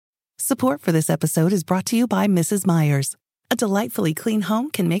Support for this episode is brought to you by Mrs. Meyer's. A delightfully clean home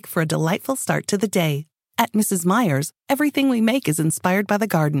can make for a delightful start to the day. At Mrs. Meyer's, everything we make is inspired by the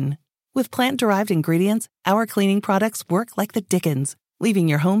garden. With plant-derived ingredients, our cleaning products work like the dickens, leaving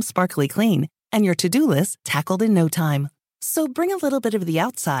your home sparkly clean and your to-do list tackled in no time. So bring a little bit of the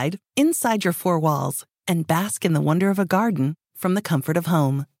outside inside your four walls and bask in the wonder of a garden from the comfort of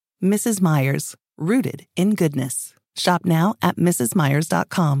home. Mrs. Meyer's, rooted in goodness. Shop now at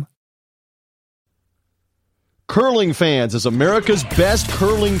mrsmeyers.com. Curling fans, as America's best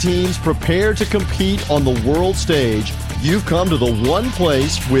curling teams prepare to compete on the world stage, you've come to the one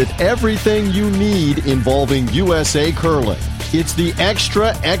place with everything you need involving USA Curling. It's the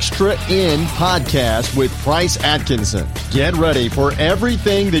Extra In podcast with Price Atkinson. Get ready for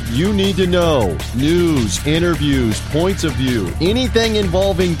everything that you need to know. News, interviews, points of view, anything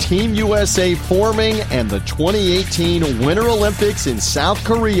involving Team USA forming and the 2018 Winter Olympics in South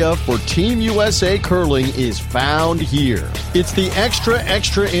Korea for Team USA Curling is found here. It's the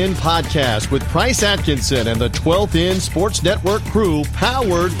Extra In podcast with Price Atkinson and the 12th In Sports Network crew,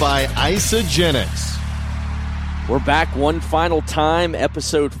 powered by Isagenix. We're back one final time,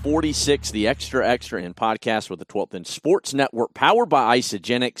 episode 46, the Extra In podcast with the 12th In Sports Network, powered by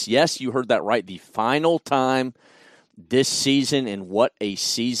Isagenix. Yes, you heard that right, the final time this season, and what a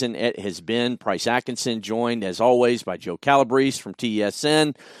season it has been. Price Atkinson, joined as always by Joe Calabrese from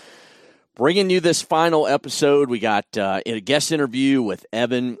TSN. Bringing you this final episode, we got a guest interview with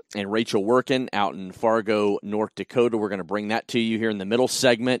Evan and Rachel Workin out in Fargo, North Dakota. We're going to bring that to you here in the middle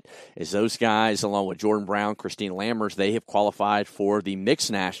segment, as those guys, along with Jordan Brown, Christine Lammers, they have qualified for the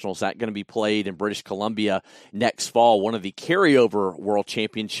Mixed Nationals. That's going to be played in British Columbia next fall, one of the carryover World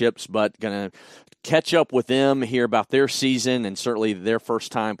Championships, but going to catch up with them, hear about their season, and certainly their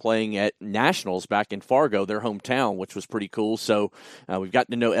first time playing at Nationals back in Fargo, their hometown, which was pretty cool. So we've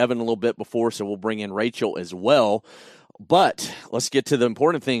gotten to know Evan a little bit before, so we'll bring in Rachel as well. But let's get to the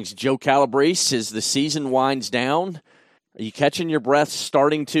important things. Joe Calabrese, as the season winds down, are you catching your breath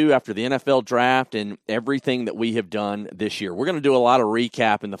starting to after the NFL draft and everything that we have done this year? We're going to do a lot of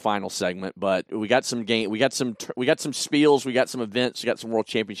recap in the final segment, but we got some spiels, we got some events, we got some world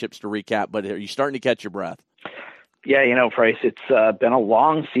championships to recap. But are you starting to catch your breath? Yeah, Price, it's been a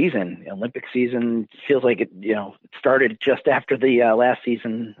long season. Olympic season feels like it started just after the last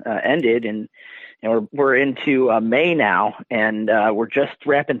season ended, and we're into May now, and we're just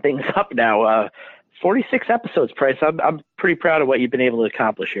wrapping things up now. 46 episodes, Price. I'm pretty proud of what you've been able to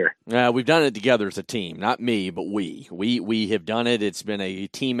accomplish here. We've done it together as a team, not me, but we have done it. It's been a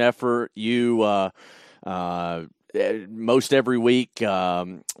team effort. You most every week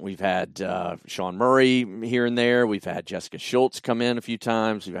we've had Sean Murray here and there. We've had Jessica Schultz come in a few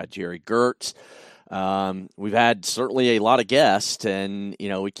times. We've had Jerry Gertz. We've had certainly a lot of guests, and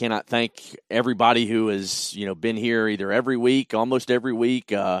we cannot thank everybody who has been here either every week, almost every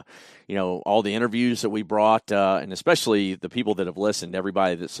week. All the interviews that we brought, and especially the people that have listened,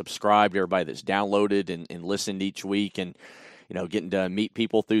 everybody that's subscribed, everybody that's downloaded and listened each week, and getting to meet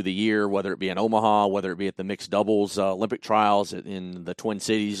people through the year, whether it be in Omaha, whether it be at the mixed doubles Olympic trials in the Twin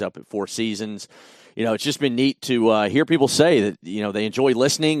Cities up at Four Seasons. It's just been neat to hear people say that they enjoy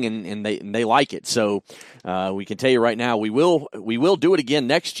listening and they like it. So we can tell you right now, we will do it again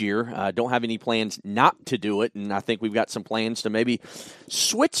next year. Don't have any plans not to do it, and I think we've got some plans to maybe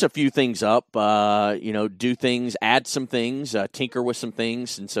switch a few things up. Do things, add some things, tinker with some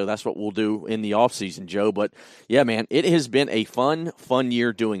things, and so that's what we'll do in the off season, Joe. But yeah, man, it has been a fun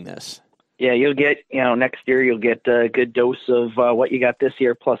year doing this. Yeah, you'll get, next year you'll get a good dose of what you got this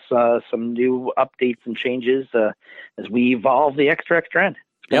year, plus some new updates and changes as we evolve the extra in.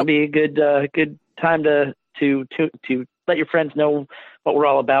 It's going to be a good time to let your friends know what we're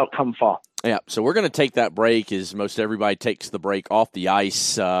all about come fall. Yeah, so we're going to take that break as most everybody takes the break off the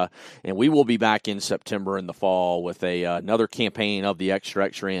ice, and we will be back in September in the fall with another campaign of the extra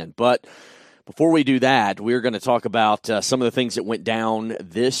in. But before we do that, we're going to talk about some of the things that went down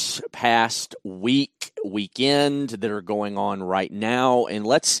this past weekend that are going on right now. And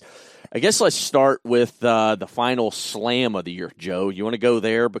let's start with the final slam of the year, Joe. You want to go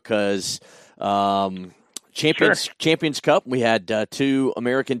there because Champions Cup, we had two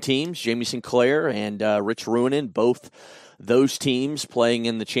American teams, Jamie Sinclair and Rich Ruonen, both those teams playing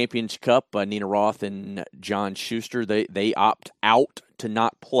in the Champions Cup. Nina Roth and John Schuster, they opt out to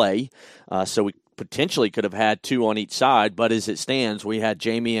not play. So we potentially could have had two on each side. But as it stands, we had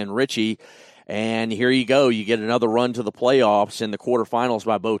Jamie and Richie And here you go. You get another run to the playoffs in the quarterfinals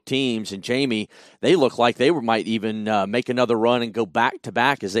by both teams. And, Jamie, they look like they might even make another run and go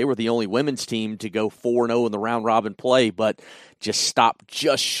back-to-back, as they were the only women's team to go 4-0 in the round-robin play, but just stopped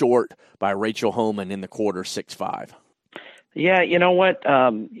just short by Rachel Homan in the quarter, 6-5. Yeah, you know what?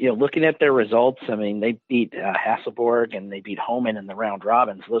 Looking at their results, I mean, they beat Hasselborg and they beat Homan in the round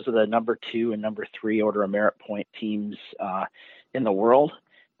robins. Those are the number 2 and number 3 order of merit point teams in the world.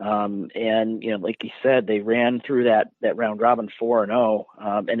 And like you said, they ran through that round robin 4-0.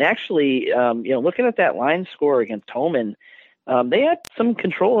 And actually, looking at that line score against Homan, they had some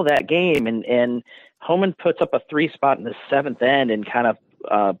control of that game, and Homan puts up a 3 spot in the 7th end and kind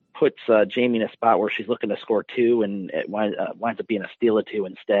of puts Jamie in a spot where she's looking to score 2, and it winds up being a steal of 2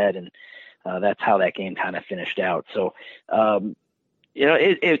 instead. And that's how that game kind of finished out. So,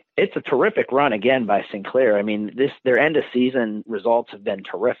 it's a terrific run again by Sinclair. I mean, their end of season results have been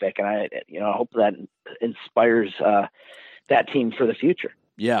terrific, and I hope that inspires that team for the future.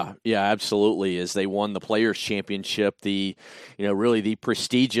 Yeah, absolutely. As they won the Players Championship, really the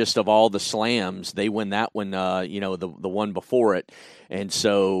prestigious of all the slams, they win that one, the one before it. And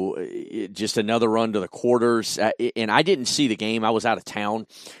so just another run to the quarters. And I didn't see the game. I was out of town.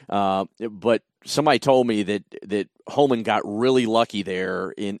 But somebody told me that Homan got really lucky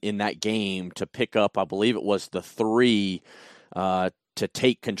there in that game to pick up, I believe it was the 3 to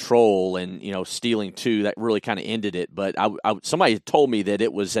take control, and stealing 2, that really kind of ended it. But somebody told me that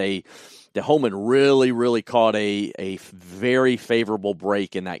it was that Homan really, really caught a very favorable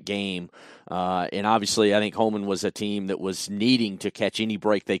break in that game. And obviously, I think Homan was a team that was needing to catch any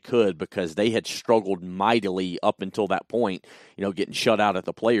break they could, because they had struggled mightily up until that point, getting shut out at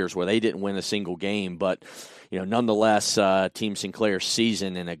the Players, where they didn't win a single game. But, nonetheless, Team Sinclair's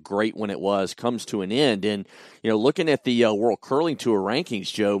season, and a great one it was, comes to an end. And, looking at the World Curling Tour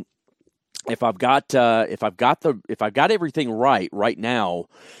rankings, Joe, if I've got everything right now,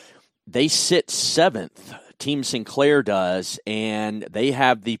 they sit 7th. Team Sinclair does, and they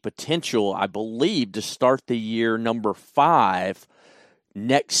have the potential, I believe, to start the year number 5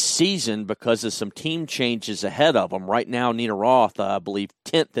 next season because of some team changes ahead of them. Right now, Nina Roth, I believe,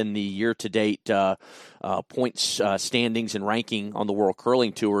 10th in the year-to-date points standings and ranking on the World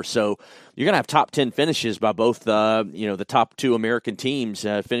Curling Tour. So you're going to have top 10 finishes by both the top 2 American teams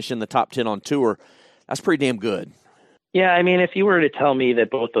finishing the top 10 on tour. That's pretty damn good. Yeah, I mean, if you were to tell me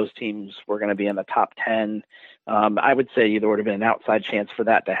that both those teams were going to be in the top 10, I would say there would have been an outside chance for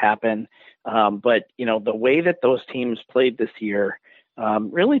that to happen. But, the way that those teams played this year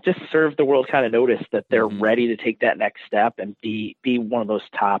really just served the world kind of notice that they're ready to take that next step and be one of those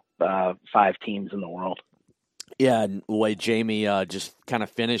top 5 teams in the world. Yeah, and the way Jamie just kind of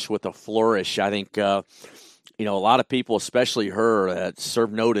finished with a flourish, I think a lot of people, especially her,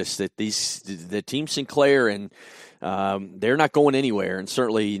 serve notice that the Team Sinclair and they're not going anywhere. And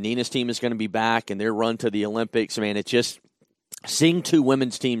certainly Nina's team is going to be back, and their run to the Olympics. Man, it's just seeing 2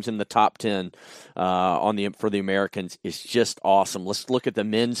 women's teams in the top 10 for the Americans is just awesome. Let's look at the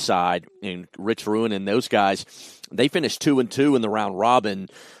men's side, and Rich Ruin and those guys. They finished 2-2 in the round robin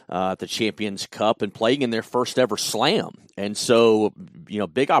at the Champions Cup and playing in their first ever slam. And so,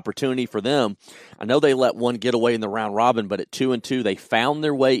 big opportunity for them. I know they let one get away in the round robin, but at 2-2, they found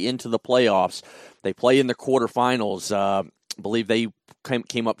their way into the playoffs. They play in the quarterfinals. I believe they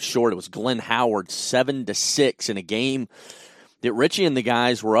came up short. It was Glenn Howard 7-6 in a game that Richie and the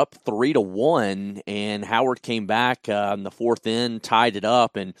guys were up 3-1, and Howard came back in the 4th end, tied it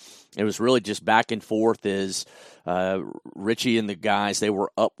up, and it was really just back and forth as Richie and the guys, they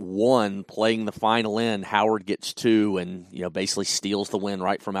were up 1 playing the final end. Howard gets 2 and, basically steals the win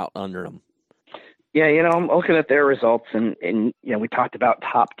right from out under him. Yeah, I'm looking at their results, and we talked about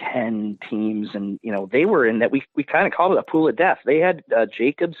top 10 teams, and, they were in that. We kind of called it a pool of death. They had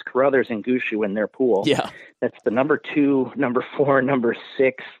Jacobs, Carruthers, and Gushu in their pool. Yeah. That's the number 2, number 4, number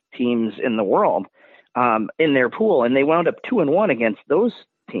 6 teams in the world in their pool, and they wound up 2-1 against those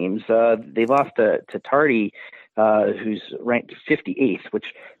teams. They lost to Tardy, who's ranked 58th, but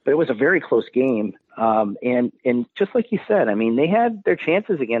it was a very close game. And just like you said, I mean, they had their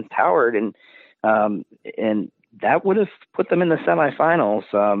chances against Howard, and that would have put them in the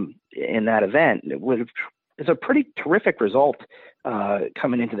semifinals in that event. It's a pretty terrific result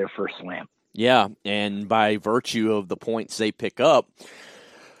coming into their first slam. Yeah, and by virtue of the points they pick up,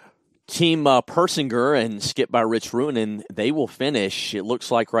 Team Persinger and skipped by Rich Ruinen, they will finish, it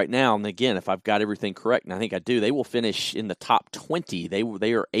looks like right now, and again, if I've got everything correct, and I think I do, they will finish in the top 20. They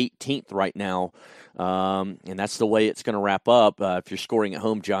are 18th right now, and that's the way it's going to wrap up. If you're scoring at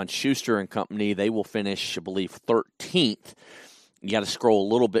home, John Schuster and company, they will finish, I believe, 13th. You got to scroll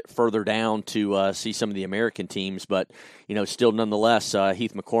a little bit further down to see some of the American teams, but still nonetheless,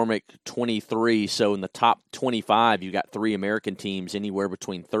 Heath McCormick 23. So in the top 25, you got 3 American teams, anywhere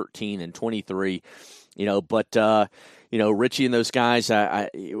between 13 and 23. But Richie and those guys,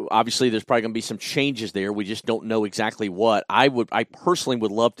 obviously there's probably going to be some changes there. We just don't know exactly what. I personally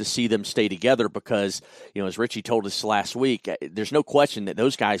would love to see them stay together because, as Richie told us last week, there's no question that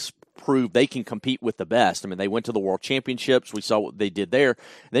those guys prove they can compete with the best. I mean, they went to the World Championships. We saw what they did there.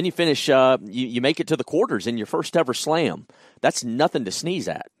 Then you finish, you make it to the quarters in your first ever slam. That's nothing to sneeze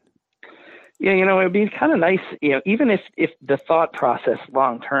at. Yeah, it would be kind of nice, even if the thought process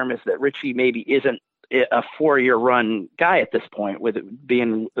long term is that Richie maybe isn't a 4-year run guy at this point, with it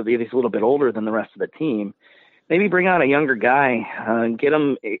being he's a little bit older than the rest of the team. Maybe bring out a younger guy and get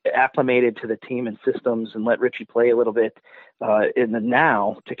him acclimated to the team and systems, and let Richie play a little bit in the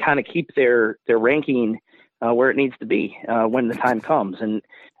now to kind of keep their ranking where it needs to be when the time comes. And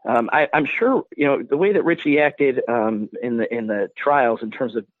I'm sure the way that Richie acted in the trials in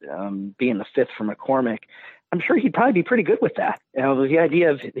terms of being the 5th for McCormick, I'm sure he'd probably be pretty good with that. The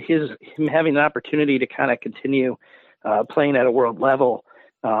idea of him having an opportunity to kind of continue playing at a world level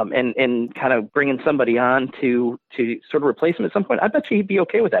and kind of bringing somebody on to sort of replace him at some point, I bet you he'd be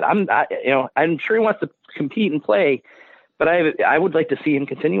okay with that. I'm sure he wants to compete and play, but I would like to see him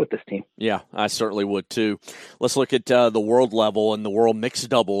continue with this team. Yeah, I certainly would too. Let's look at the world level and the World Mixed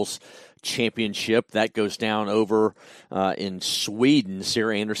Doubles Championship. That goes down over in Sweden.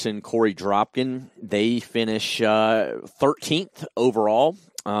 Sarah Anderson, Corey Dropkin, they finish 13th overall.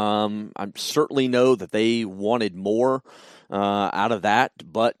 I certainly know that they wanted more out of that,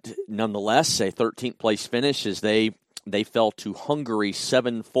 but nonetheless, a 13th place finish as they fell to Hungary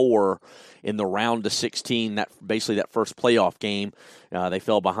 7-4 in the round of 16. That first playoff game, they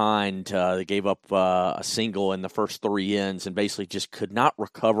fell behind. They gave up a single in the first 3 ends and basically just could not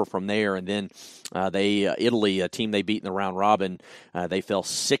recover from there. And then Italy, a team they beat in the round robin, they fell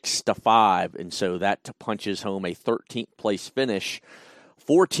 6-5, and so that punches home a 13th place finish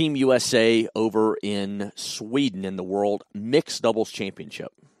for Team USA over in Sweden in the World Mixed Doubles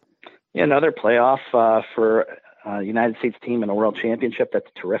Championship. Yeah, another playoff for United States team in a world championship. That's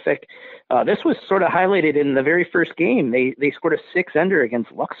terrific. This was sort of highlighted in the very first game. They scored a 6-ender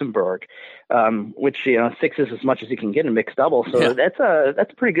against Luxembourg, which 6 is as much as you can get in mixed double. So yeah, that's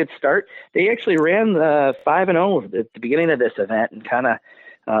a pretty good start. They actually ran the 5-0 at the beginning of this event and kind of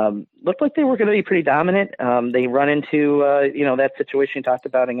looked like they were going to be pretty dominant. They run into that situation you talked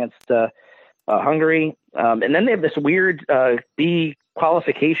about against Hungary, and then they have this weird B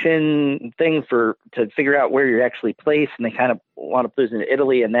qualification thing to figure out where you're actually placed, and they kind of wound up losing to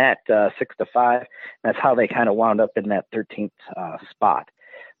Italy in that 6-5. That's how they kind of wound up in that 13th spot.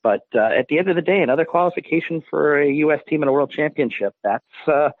 But at the end of the day, another qualification for a U.S. team in a world championship. That's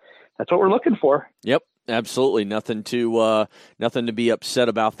what we're looking for. Yep. Absolutely. Nothing to be upset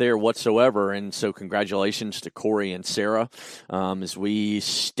about there whatsoever. And so congratulations to Corey and Sarah. As we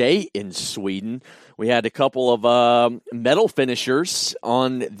stay in Sweden, we had a couple of medal finishers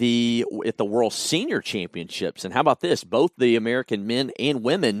at the World Senior Championships. And how about this? Both the American men and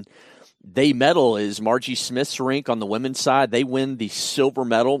women, they medal. Is Margie Smith's rink on the women's side. They win the silver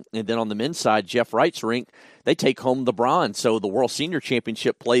medal. And then on the men's side, Jeff Wright's rink, they take home the bronze. So the World Senior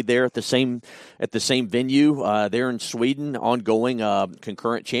Championship played there at the same venue there in Sweden, ongoing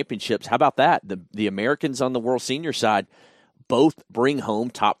concurrent championships. How about that? The Americans on the World Senior side both bring home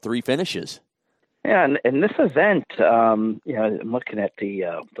top 3 finishes. Yeah, and this event, I'm looking at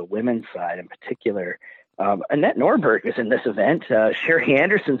the women's side in particular. Annette Norberg is in this event. Sherry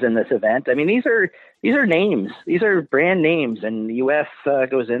Anderson's in this event. I mean, these are names. These are brand names, and the U.S.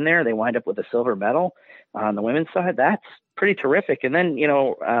 goes in there. They wind up with a silver medal on the women's side. That's pretty terrific. And then,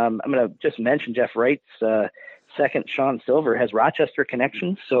 I'm going to just mention Jeff Wright's second, Sean Silver, has Rochester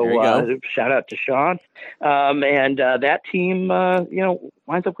connections. So shout out to Sean. And that team,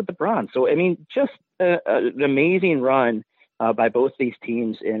 winds up with the bronze. So, I mean, just an amazing run by both these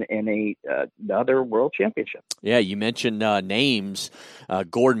teams in another world championship. Yeah, you mentioned names.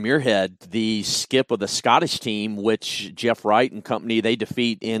 Gordon Muirhead, the skip of the Scottish team, which Jeff Wright and company, they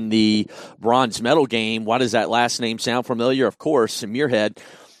defeat in the bronze medal game. Why does that last name sound familiar? Of course,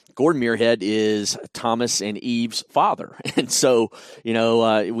 Gordon Muirhead is Thomas and Eve's father. And so, we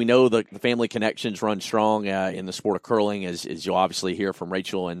know the family connections run strong in the sport of curling, as you'll obviously hear from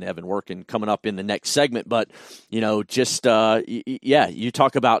Rachel and Evan Workin coming up in the next segment. But, you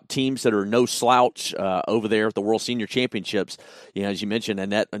talk about teams that are no slouch over there at the World Senior Championships. As you mentioned,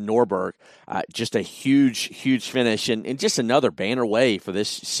 Annette Norberg, just a huge, huge finish and just another banner way for this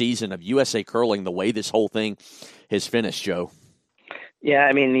season of USA Curling, the way this whole thing has finished, Joe. Yeah,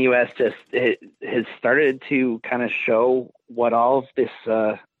 I mean, the U.S. it has started to kind of show what all of this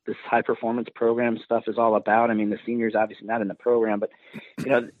high performance program stuff is all about. I mean, the seniors obviously not in the program, but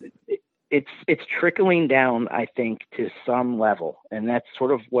it's trickling down, I think, to some level, and that's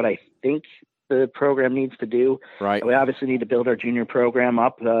sort of what I think the program needs to do. Right. We obviously need to build our junior program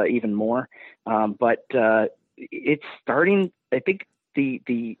up even more, but it's starting. I think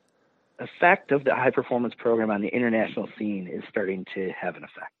the effect of the high performance program on the international scene is starting to have an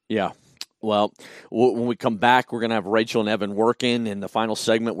effect. Yeah. Well, when we come back, we're going to have Rachel and Evan Workin. In the final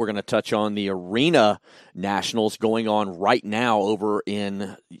segment, we're going to touch on the Arena Nationals going on right now over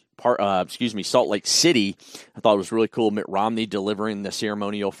in Salt Lake City. I thought it was really cool. Mitt Romney delivering the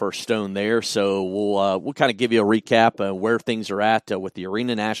ceremonial first stone there. So we'll kind of give you a recap of where things are at with the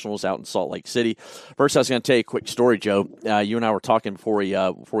Arena Nationals out in Salt Lake City. First, I was going to tell you a quick story, Joe. You and I were talking before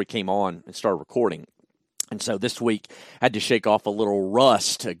we came on and started recording. And so this week, I had to shake off a little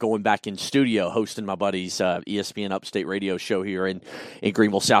rust going back in studio, hosting my buddy's ESPN Upstate radio show here in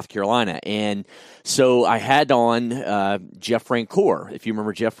Greenville, South Carolina. And so I had on Jeff Francoeur. If you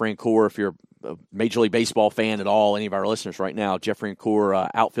remember Jeff Francoeur, if you're a Major League Baseball fan at all, any of our listeners right now, Jeff Francoeur,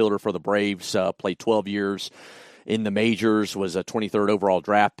 outfielder for the Braves, played 12 years in the majors, was a 23rd overall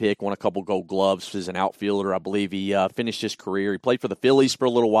draft pick, won a couple Gold Gloves as an outfielder. I believe he finished his career. He played for the Phillies for a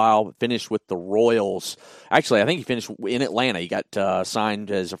little while, finished with the Royals. Actually, I think he finished in Atlanta. He got signed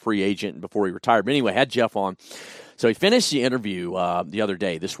as a free agent before he retired. But anyway, had Jeff on. So he finished the interview the other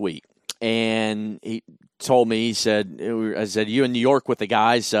day, this week. And he told me, I said, you in New York with the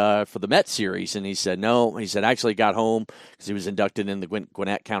guys for the Mets series? And he said, no. He said, actually got home because he was inducted in the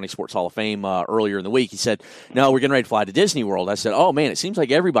Gwinnett County Sports Hall of Fame earlier in the week. He said, no, we're getting ready to fly to Disney World. I said, oh, man, it seems like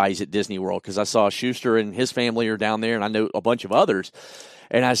everybody's at Disney World because I saw Schuster and his family are down there, and I know a bunch of others.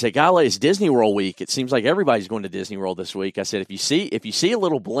 And I said, golly, it's Disney World week. It seems like everybody's going to Disney World this week. I said, if you see a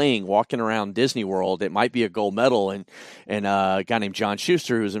little bling walking around Disney World, it might be a gold medal. And a guy named John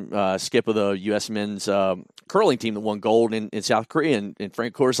Schuster, who's a skip of the U.S. men's curling team that won gold in South Korea. And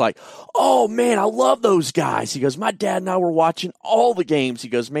Frank Core's like, oh, man, I love those guys. He goes, my dad and I were watching all the games. He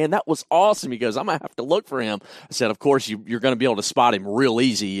goes, man, that was awesome. He goes, I'm going to have to look for him. I said, of course, you're going to be able to spot him real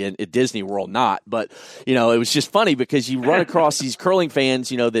easy at Disney World, not. But, it was just funny because you run across these curling fans,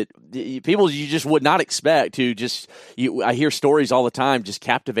 that people you just would not expect to I hear stories all the time just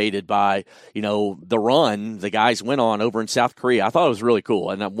captivated by, the run the guys went on over in South Korea. I thought it was really cool,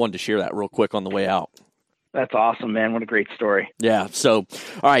 and I wanted to share that real quick on the way out. That's awesome, man. What a great story. Yeah. So,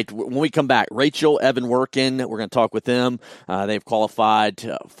 all right, when we come back, Rachel Evan Workin, we're going to talk with them. They've qualified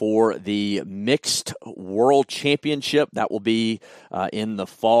for the Mixed World Championship. That will be in the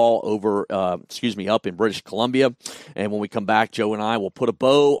fall up in British Columbia. And when we come back, Joe and I will put a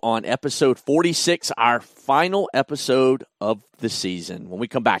bow on episode 46, our final episode of the season. When we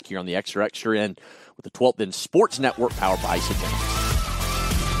come back here on the Extra End with the 12th End Sports Network powered by Isogenics.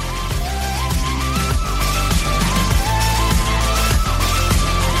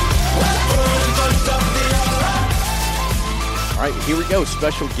 All right, here we go.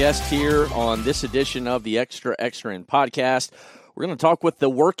 Special guest here on this edition of the Extra End podcast. We're going to talk with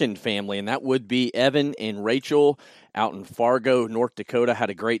the Workin family, and that would be Evan and Rachel out in Fargo, North Dakota. Had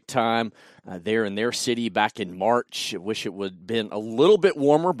a great time there in their city back in March. I wish it would have been a little bit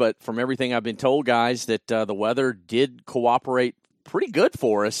warmer, but from everything I've been told, guys, that the weather did cooperate pretty good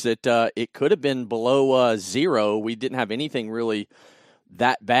for us. That it could have been below zero. We didn't have anything really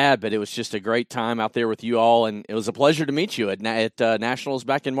that bad, but it was just a great time out there with you all, and it was a pleasure to meet you at Nationals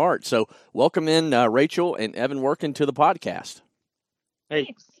back in March. So welcome in Rachel and Evan Workin to the podcast.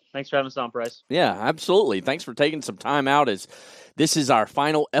 Hey, thanks for having us on, Bryce. Yeah, absolutely. Thanks for taking some time out. As this is our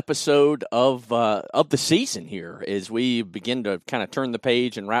final episode of the season here, as we begin to kind of turn the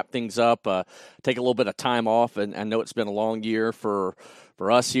page and wrap things up, take a little bit of time off, and I know it's been a long year for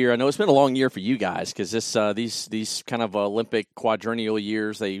us here. I know it's been a long year for you guys because these kind of Olympic quadrennial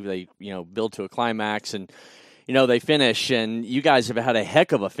years, they build to a climax and they finish, and you guys have had a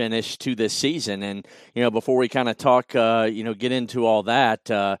heck of a finish to this season. And before we kind of talk, get into all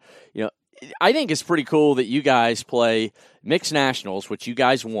that, I think it's pretty cool that you guys play Mixed Nationals, which you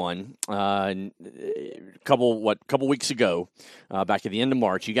guys won a couple weeks ago, back at the end of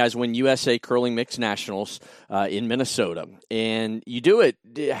March. You guys win USA Curling Mixed Nationals in Minnesota, and you do it.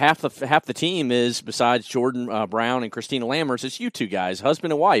 Half the team is, besides Jordan Brown and Christina Lammers, it's you two guys,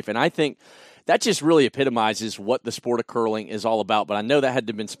 husband and wife, and I think that just really epitomizes what the sport of curling is all about. But I know that had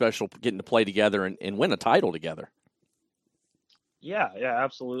to have been special getting to play together and win a title together. Yeah,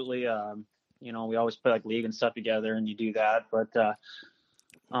 absolutely. We always play like league and stuff together, and you do that. But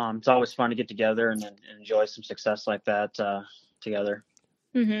it's always fun to get together and enjoy some success like that together.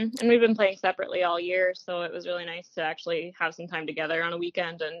 And we've been playing separately all year, so it was really nice to actually have some time together on a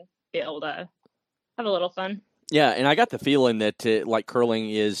weekend and be able to have a little fun. Yeah, and I got the feeling that like curling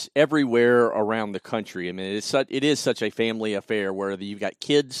is everywhere around the country. I mean, it is such a family affair where you've got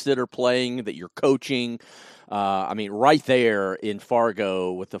kids that are playing, that you're coaching. I mean, right there in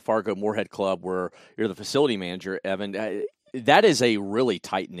Fargo with the Fargo Moorhead Club, where you're the facility manager, Evan. That is a really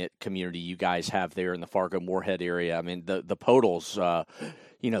tight-knit community you guys have there in the Fargo Moorhead area. I mean, the Podol's,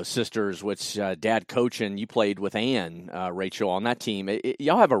 sisters, which dad coaching, you played with Ann, Rachel, on that team.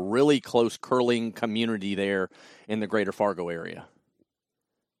 Y'all have a really close curling community there in the greater Fargo area.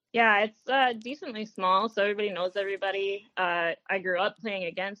 Yeah, it's decently small, so everybody knows everybody. I grew up playing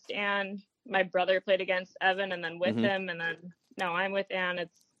against Ann. My brother played against Evan and then with him, and then now I'm with Ann.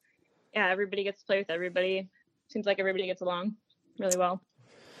 Everybody gets to play with everybody. Seems like everybody gets along really well.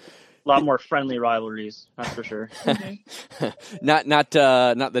 A lot more friendly rivalries, that's for sure. Not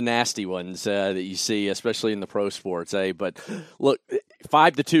the nasty ones that you see, especially in the pro sports, eh? But look,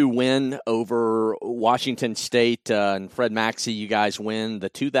 5-2 win over Washington State and Fred Maxey. You guys win the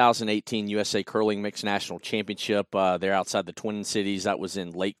 2018 USA Curling Mixed National Championship. There outside the Twin Cities. That was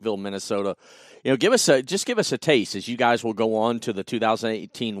in Lakeville, Minnesota. Give us a taste as you guys will go on to the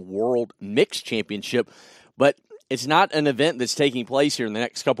 2018 World Mixed Championship. But it's not an event that's taking place here in the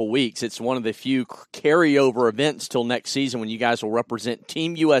next couple of weeks. It's one of the few carryover events till next season when you guys will represent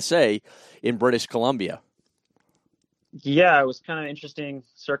Team USA in British Columbia. Yeah, it was kind of interesting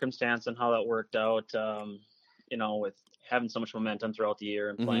circumstance and how that worked out, with having so much momentum throughout the year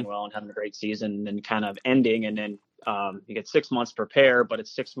and playing well and having a great season and kind of ending. And then you get 6 months to prepare, but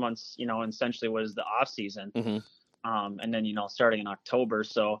it's 6 months, essentially what is the off season. And then, starting in October.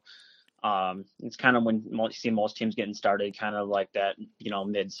 So it's kind of when you see most teams getting started, kind of like that,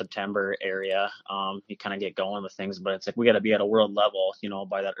 mid-September area. You kind of get going with things, but it's like we got to be at a world level,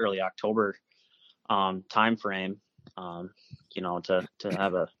 by that early October time frame, to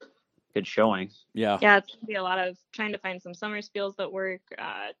have a good showing. Yeah, it's going to be a lot of trying to find some summer spills that work,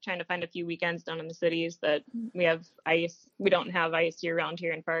 trying to find a few weekends down in the cities that we have ice. We don't have ice year round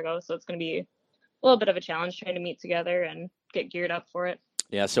here in Fargo, so it's going to be a little bit of a challenge trying to meet together and get geared up for it.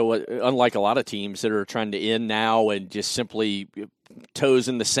 Yeah, so unlike a lot of teams that are trying to end now and just simply toes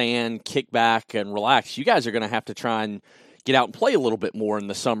in the sand, kick back, and relax, you guys are going to have to try and get out and play a little bit more in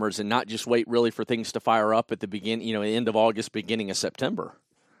the summers and not just wait really for things to fire up at the end of August, beginning of September.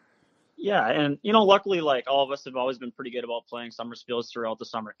 Yeah, and luckily, like all of us have always been pretty good about playing summer spills throughout the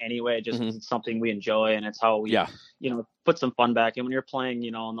summer anyway. Just it's something we enjoy, and it's how we, put some fun back in when you're playing,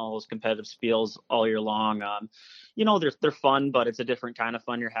 in all those competitive spills all year long. They're fun, but it's a different kind of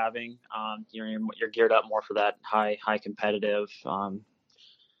fun you're having. You're geared up more for that high competitive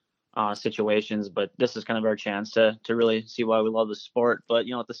situations. But this is kind of our chance to really see why we love the sport. But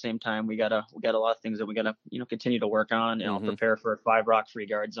at the same time, we got a lot of things that we gotta continue to work on. Prepare for a 5-rock free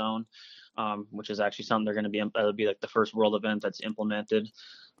guard zone, which is actually something they're going to be. It'll be like the first world event that's implemented.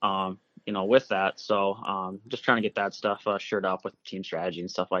 With that. So just trying to get that stuff shored up with team strategy and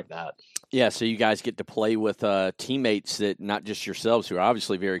stuff like that. Yeah, so you guys get to play with teammates that not just yourselves, who are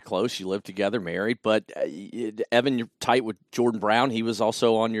obviously very close. You live together, married, but Evan, you're tight with Jordan Brown. He was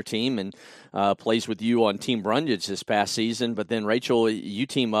also on your team and plays with you on Team Brundage this past season. But then, Rachel, you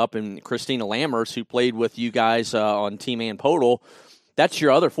team up, and Christina Lammers, who played with you guys on Team Ann Podol. That's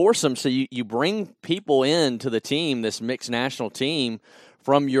your other foursome. So you bring people into the team, this mixed national team,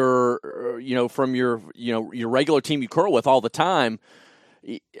 from your regular team you curl with all the time.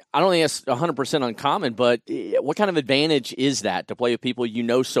 I don't think that's 100% uncommon, but what kind of advantage is that to play with people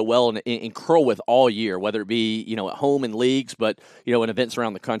so well and curl with all year, whether it be, at home in leagues, but, in events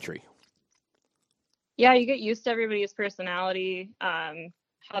around the country? Yeah, you get used to everybody's personality,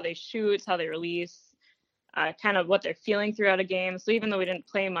 how they shoot, how they release, kind of what they're feeling throughout a game. So even though we didn't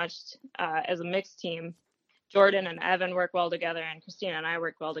play much as a mixed team, Jordan and Evan work well together, and Christina and I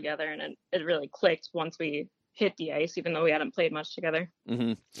work well together, and it really clicked once we hit the ice, even though we hadn't played much together.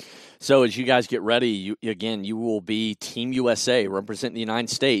 So as you guys get ready, you will be Team USA, representing the United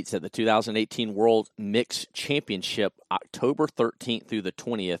States at the 2018 World Mixed Championship, October 13th through the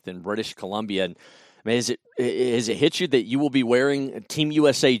 20th in British Columbia. And I mean, has it hit you that you will be wearing Team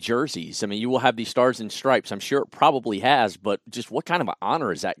USA jerseys? I mean, you will have these stars and stripes. I'm sure it probably has, but just what kind of an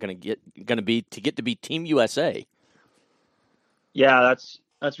honor is that going to be to get to be Team USA? Yeah,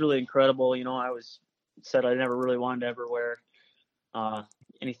 that's really incredible. I was said I never really wanted to ever wear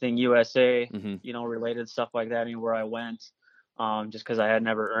anything USA, related stuff like that anywhere I went, just because I had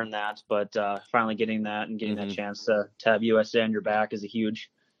never earned that. But finally getting that and getting that chance to have USA on your back is a huge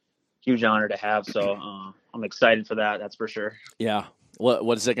honor to have. So I'm excited for that. That's for sure. Yeah.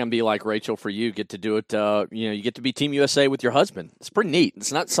 What is it going to be like, Rachel, for you? Get to do it, you get to be Team USA with your husband. It's pretty neat.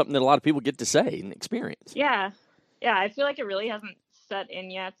 It's not something that a lot of people get to say and experience. Yeah. Yeah, I feel like it really hasn't set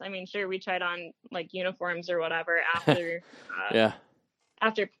in yet. I mean, sure, we tried on like uniforms or whatever after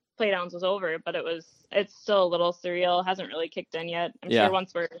after playdowns was over, but it's still a little surreal. It hasn't really kicked in yet. I'm sure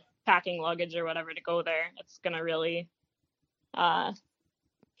once we're packing luggage or whatever to go there, it's gonna really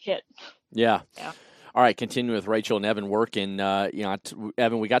hit. Yeah. All right, continue with Rachel and Evan Workin.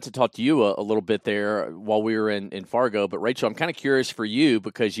 Evan, we got to talk to you a little bit there while we were in Fargo, but Rachel, I'm kind of curious for you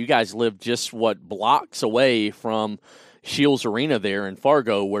because you guys live just blocks away from Shields Arena there in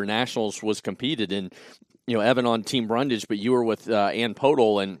Fargo where Nationals was competed. And, Evan on Team Brundage, but you were with Ann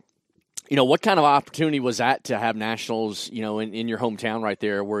Podol. And, what kind of opportunity was that to have Nationals, in your hometown right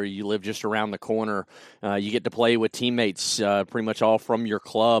there where you live just around the corner? You get to play with teammates pretty much all from your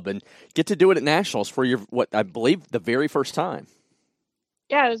club and get to do it at Nationals for what I believe the very first time.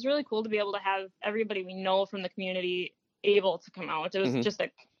 Yeah, it was really cool to be able to have everybody we know from the community able to come out. It was just a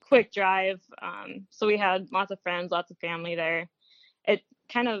quick drive. So we had lots of friends, lots of family there. It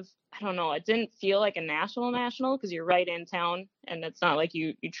kind of, I don't know, it didn't feel like a national because you're right in town and it's not like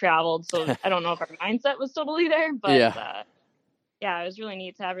you traveled. So I don't know if our mindset was totally there, but it was really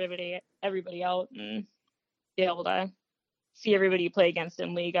neat to have everybody out and be able to see everybody you play against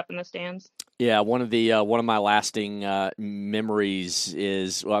in league up in the stands. Yeah, one of my lasting memories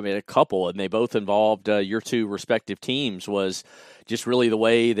is, a couple, and they both involved your two respective teams, was just really the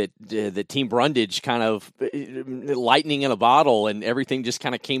way that the Team Brundage kind of lightning in a bottle and everything just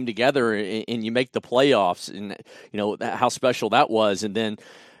kind of came together and you make the playoffs and, how special that was. And then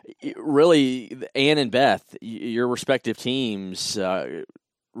really Ann and Beth, your respective teams,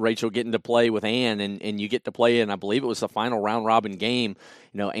 Rachel getting to play with Ann and you get to play in, I believe it was the final round robin game,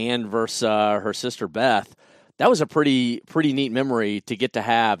 Ann versus her sister Beth. That was a pretty neat memory to get to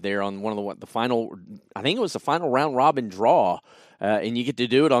have there on one of the final, I think it was the final round robin draw, and you get to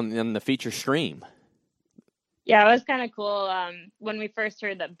do it on the feature stream. Yeah, it was kind of cool. When we first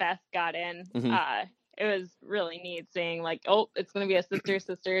heard that Beth got in, it was really neat seeing like, it's going to be a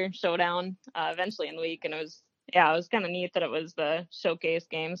sister showdown eventually in the week, and it was kind of neat that it was the showcase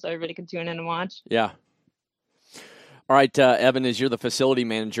game so everybody could tune in and watch. Yeah. All right, Evan, as you're the facility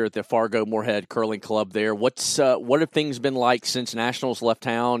manager at the Fargo Moorhead Curling Club there, what have things been like since Nationals left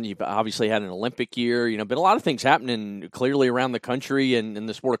town? You've obviously had an Olympic year. Been a lot of things happening clearly around the country and in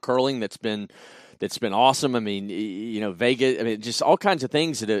the sport of curling that's been awesome. I mean, Vegas, just all kinds of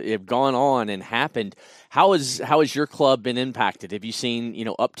things that have gone on and happened. How has your club been impacted? Have you seen,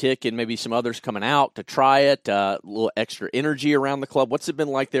 uptick and maybe some others coming out to try it, a little extra energy around the club? What's it been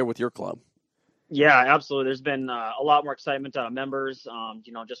like there with your club? Yeah, absolutely. There's been a lot more excitement out of members,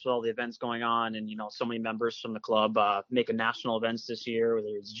 just with all the events going on and, so many members from the club making national events this year, whether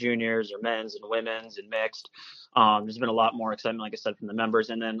it's juniors or men's and women's and mixed. There's been a lot more excitement, like I said, from the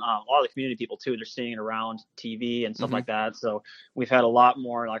members. And then a lot of the community people, too, they're seeing it around TV and stuff like that. So we've had a lot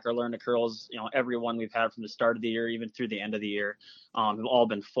more, like our Learn to Curls, everyone we've had from the start of the year, even through the end of the year, have all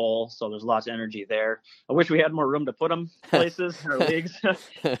been full. So there's lots of energy there. I wish we had more room to put them places in our leagues.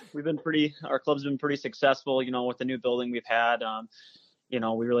 Our club's been pretty successful, with the new building we've had. We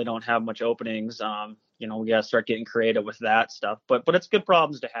really don't have much openings. We got to start getting creative with that stuff, but it's good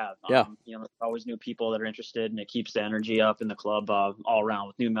problems to have. There's always new people that are interested and it keeps the energy up in the club all around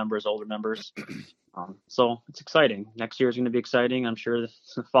with new members, older members. So it's exciting. Next year is going to be exciting. I'm sure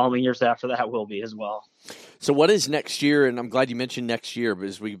the following years after that will be as well. So what is next year? And I'm glad you mentioned next year, but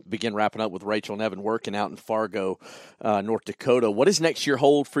as we begin wrapping up with Rachel and Evan Workin out in Fargo, North Dakota, what does next year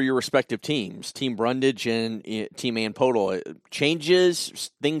hold for your respective teams, Team Brundage and Team Ann Podol?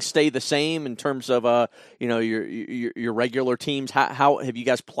 Changes, things stay the same in terms of your regular teams. How have you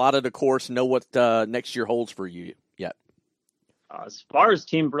guys plotted a course? Know what next year holds for you yet? As far as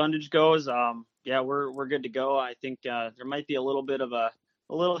Team Brundage goes, we're good to go. I think there might be a little bit of a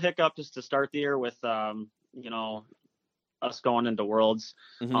little hiccup just to start the year with us going into Worlds.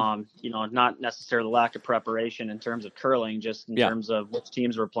 Not necessarily the lack of preparation in terms of curling, just in terms of which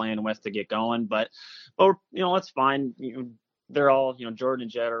teams we're playing with to get going. But that's fine. They're all, Jordan and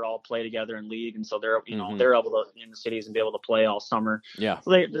Jed are all play together in league, and so they're they're able to in the cities and be able to play all summer. Yeah, so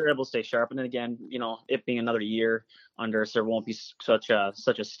they're able to stay sharp. And then again, it being another year under, so there won't be such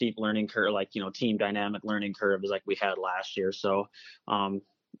a steep learning curve, like team dynamic learning curve as like we had last year. So,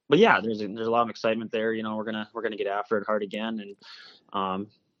 but yeah, there's a lot of excitement there. We're gonna get after it hard again, and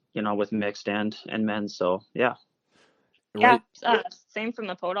with mixed and men. So yeah. Yeah, same from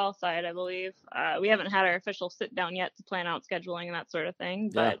the Podol side, I believe. We haven't had our official sit down yet to plan out scheduling and that sort of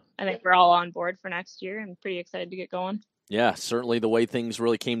thing, but I think we're all on board for next year and pretty excited to get going. Yeah, certainly the way things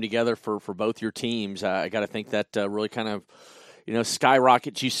really came together for both your teams. I got to think that really kind of,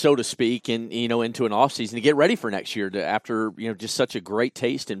 skyrockets you, so to speak, and into an offseason to get ready for next year. After just such a great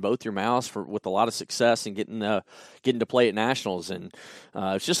taste in both your mouths with a lot of success and getting to play at nationals, and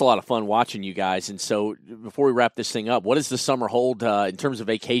it's just a lot of fun watching you guys. And so, before we wrap this thing up, what does the summer hold in terms of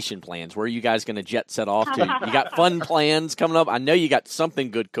vacation plans? Where are you guys going to jet set off to? You got fun plans coming up? I know you got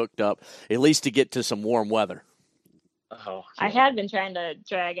something good cooked up, at least to get to some warm weather. Oh, I had been trying to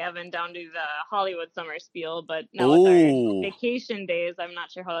drag Evan down to the Hollywood summer spiel, but now with our vacation days, I'm not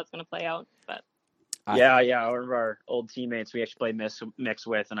sure how that's going to play out. But yeah, one of our old teammates we actually played mix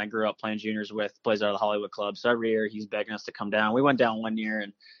with, and I grew up playing juniors with, plays out of the Hollywood club. So every year he's begging us to come down. We went down one year,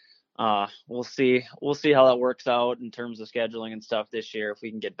 and we'll see how that works out in terms of scheduling and stuff this year. If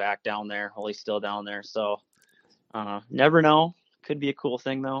we can get back down there, while he's still down there. So never know. Could be a cool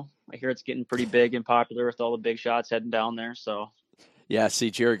thing though. I hear it's getting pretty big and popular with all the big shots heading down there. So, yeah,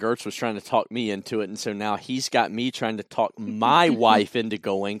 see, Jerry Gertz was trying to talk me into it, and so now he's got me trying to talk my wife into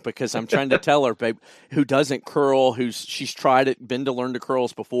going, because I'm trying to tell her, babe, who doesn't curl, she's tried it, been to learn to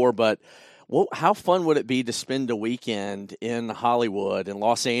curls before, but how fun would it be to spend a weekend in Hollywood and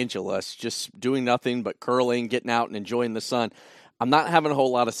Los Angeles just doing nothing but curling, getting out and enjoying the sun? I'm not having a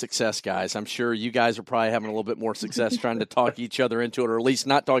whole lot of success, guys. I'm sure you guys are probably having a little bit more success trying to talk each other into it, or at least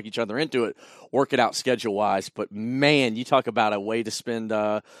not talk each other into it, work it out schedule-wise. But, man, you talk about a way to spend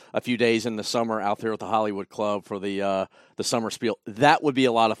a few days in the summer out there at the Hollywood Club for the summer spiel. That would be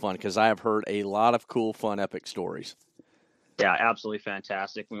a lot of fun, because I have heard a lot of cool, fun, epic stories. Yeah, absolutely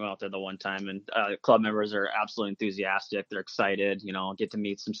fantastic. We went out there the one time, and club members are absolutely enthusiastic. They're excited, get to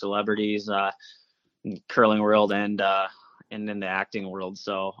meet some celebrities, curling world, and in the acting world.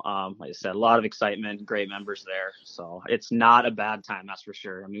 So, like I said, a lot of excitement, great members there. So it's not a bad time, that's for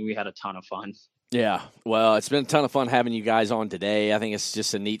sure. I mean, we had a ton of fun. Yeah, well, it's been a ton of fun having you guys on today. I think it's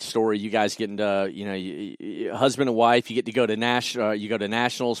just a neat story. You guys getting to, husband and wife, you get to go to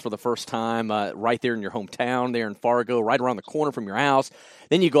nationals for the first time right there in your hometown, there in Fargo, right around the corner from your house.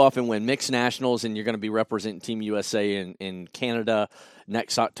 Then you go off and win mixed nationals, and you're going to be representing Team USA in Canada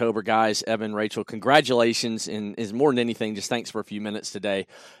next October. Guys, Evan, Rachel, congratulations, and is more than anything, just thanks for a few minutes today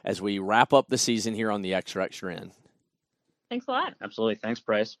as we wrap up the season here on the Extra Extra End. Thanks a lot. Absolutely. Thanks,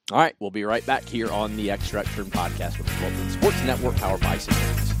 Bryce. All right. We'll be right back here on the Extra Extra podcast with the 12th Sports Network, powered by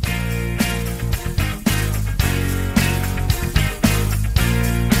Cincinnati.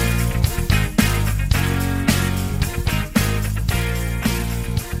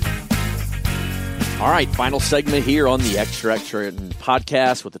 All right, final segment here on the Extra Extra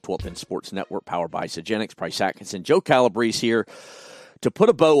podcast with the 12th Sports Network, powered by Cincinnati. Bryce Atkinson, Joe Calabrese here to put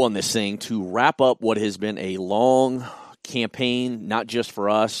a bow on this thing, to wrap up what has been a long campaign, not just for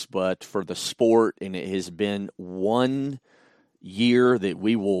us, but for the sport. And it has been one year that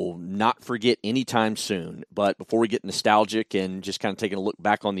we will not forget anytime soon. But before we get nostalgic and just kind of taking a look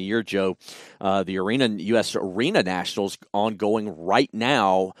back on the year, Joe, the U.S. Arena Nationals ongoing right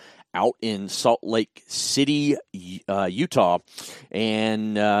now out in Salt Lake City, Utah.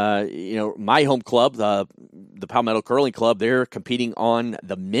 And, my home club, the Palmetto Curling Club, they're competing on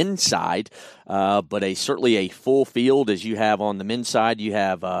the men's side, but certainly a full field as you have on the men's side. You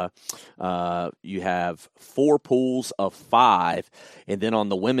have 4 pools of 5, and then on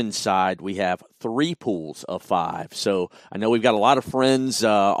the women's side, we have 3 pools of 5. So I know we've got a lot of friends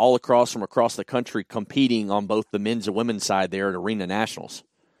all across the country competing on both the men's and women's side there at Arena Nationals.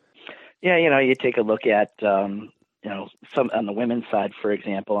 Yeah, you take a look at, some on the women's side, for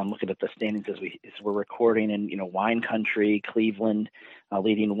example. I'm looking at the standings as we're recording, in wine country, Cleveland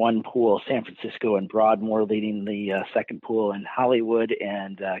leading 1 pool, San Francisco and Broadmoor leading the second pool, and Hollywood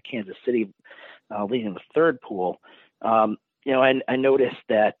and Kansas City leading the third pool. I noticed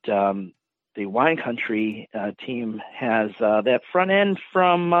that the wine country team has that front end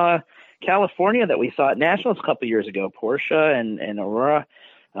from California that we saw at Nationals a couple years ago, Portia and Aurora.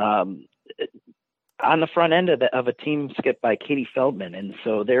 On the front end of a team skipped by Katie Feldman, and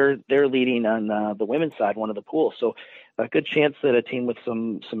so they're leading on the women's side, one of the pools. So a good chance that a team with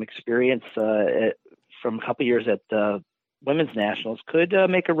some experience from a couple years at the women's nationals could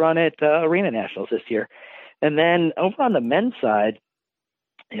make a run at Arena Nationals this year. And then over on the men's side,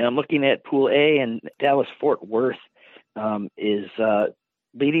 I'm looking at Pool A, and Dallas Fort Worth is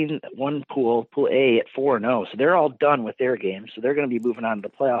leading 1 pool, Pool A, at 4-0. So they're all done with their games. So they're going to be moving on to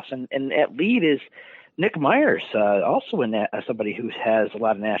the playoffs. And at lead is Nick Myers, also in that, somebody who has a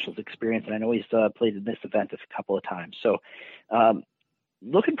lot of nationals experience. And I know he's played in this event a couple of times. So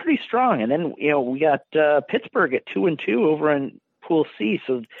looking pretty strong. And then, we got Pittsburgh at 2-2 over in Pool C.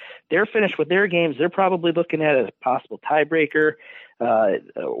 So they're finished with their games. They're probably looking at a possible tiebreaker,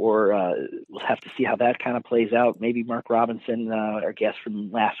 or we'll have to see how that kind of plays out. Maybe Mark Robinson, our guest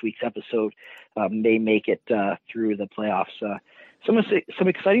from last week's episode, may make it through the playoffs. Some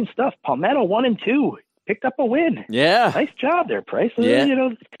exciting stuff. Palmetto 1-2. Picked up a win. Yeah. Nice job there, Price. Yeah.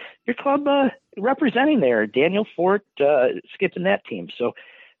 Your club representing there. Daniel Fort skipping that team. So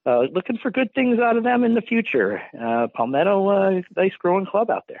looking for good things out of them in the future. Palmetto, nice growing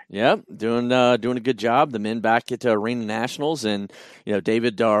club out there. Yeah, doing a good job. The men back at Arena Nationals, and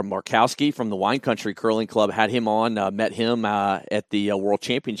David Markowski from the Wine Country Curling Club had him on. Met him at the World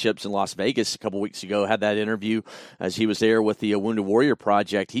Championships in Las Vegas a couple weeks ago. Had that interview as he was there with the Wounded Warrior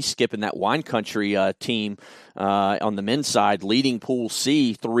Project. He's skipping that Wine Country team on the men's side, leading Pool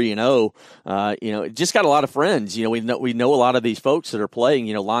C 3-0. Just got a lot of friends. We know a lot of these folks that are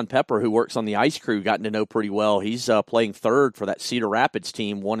playing. Lon Pepper, who works on the ice crew, gotten to know pretty well. He's playing third for that Cedar Rapids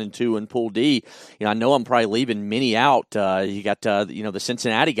team, 1-2 in Pool D. I know I'm probably leaving many out. You got the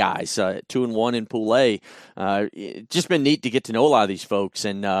Cincinnati guys, 2-1 in Pool A. Just been neat to get to know a lot of these folks,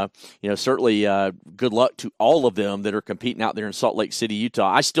 and certainly good luck to all of them that are competing out there in Salt Lake City, Utah.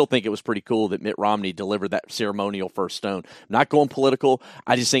 I still think it was pretty cool that Mitt Romney delivered that ceremonial first stone. I'm not going political.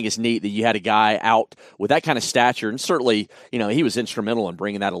 I just think it's neat that you had a guy out with that kind of stature, and certainly he was instrumental in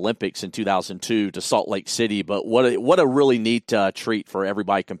bringing that Olympics in 2002 to Salt Lake City. But what a really neat treat for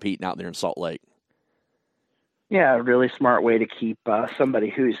everybody competing out there in Salt Lake. Yeah, a really smart way to keep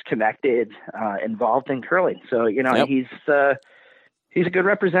somebody who's connected involved in curling. So Yep. He's a good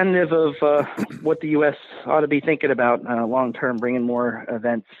representative of what the U.S. ought to be thinking about long term, bringing more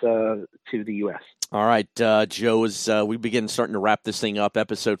events to the U.S. All right, Joe, as we begin starting to wrap this thing up,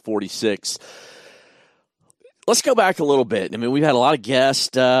 episode 46. Let's go back a little bit. I mean, we've had a lot of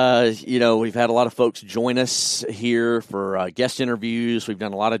guests. We've had a lot of folks join us here for guest interviews. We've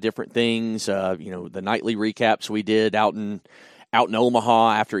done a lot of different things. The nightly recaps we did out in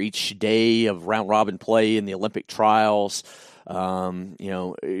Omaha after each day of round robin play in the Olympic trials.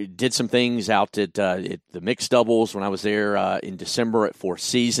 Did some things out at the mixed doubles when I was there in December at Four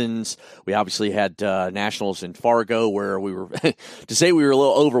Seasons. We obviously had nationals in Fargo where we were to say we were a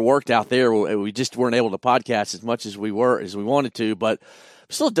little overworked out there. We just weren't able to podcast as much as we wanted to, but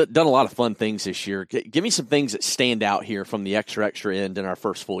we've still done a lot of fun things this year. Give me some things that stand out here from the extra end in our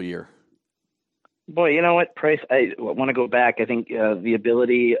first full year. Boy, you know what, Price? I want to go back. I think the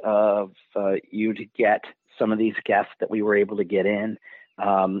ability of you to get some of these guests that we were able to get in,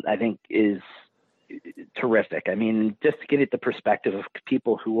 I think is terrific. I mean, just to get at the perspective of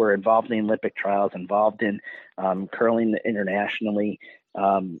people who were involved in the Olympic trials, involved in curling internationally,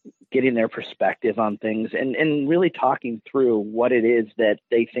 getting their perspective on things and really talking through what it is that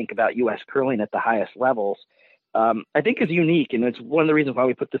they think about U.S. curling at the highest levels, I think is unique. And it's one of the reasons why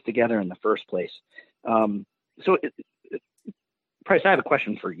we put this together in the first place. Price, I have a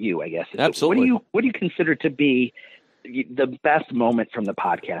question for you, I guess. Absolutely. What do you consider to be the best moment from the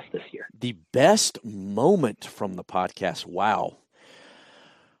podcast this year? The best moment from the podcast. Wow.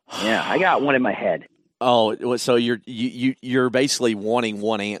 Yeah, I got one in my head. Oh, so you're basically wanting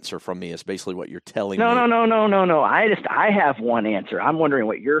one answer from me. Is basically what you're telling me. No. I have one answer. I'm wondering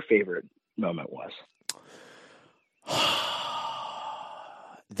what your favorite moment was.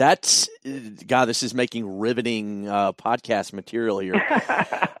 That's God. This is making riveting podcast material here.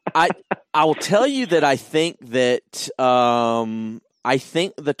 I will tell you that I think that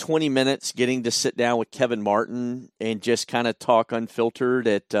the 20 minutes getting to sit down with Kevin Martin and just kind of talk unfiltered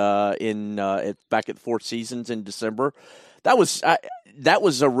at back at the Four Seasons in December, that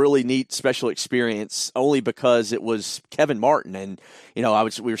was a really neat special experience. Only because it was Kevin Martin, and we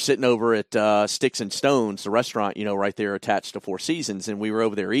were sitting over at Sticks and Stones, the restaurant, right there attached to Four Seasons, and we were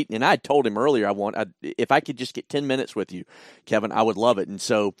over there eating. And I told him earlier, if I could just get 10 minutes with you, Kevin, I would love it. And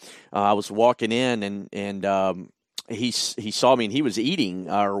so I was walking in, and he saw me, and he was eating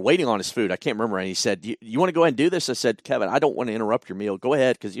or waiting on his food. I can't remember. And he said, you want to go ahead and do this? I said, Kevin, I don't want to interrupt your meal. Go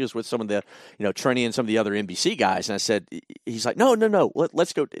ahead. Because he was with some of the, Trini and some of the other NBC guys. And I said, he's like, no.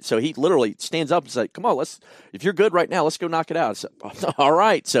 Let's go. So he literally stands up and said, come on, if you're good right now, let's go knock it out. I said, all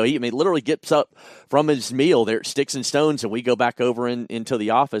right. So he literally gets up from his meal there at Sticks and Stones, and we go back over into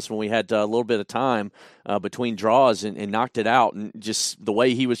the office when we had a little bit of time between draws and knocked it out. And just the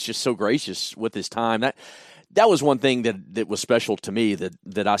way he was just so gracious with his time, that was one thing that was special to me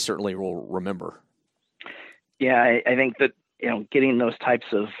that I certainly will remember. Yeah, I think that, getting those types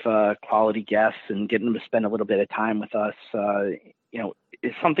of quality guests and getting them to spend a little bit of time with us,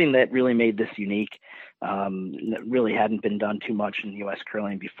 is something that really made this unique. That really hadn't been done too much in U.S.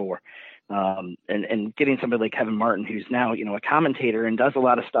 curling before. and getting somebody like Kevin Martin, who's now, a commentator and does a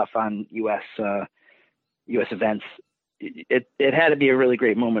lot of stuff on U.S. events. It had to be a really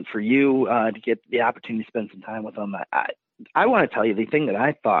great moment for you to get the opportunity to spend some time with him. I want to tell you, the thing that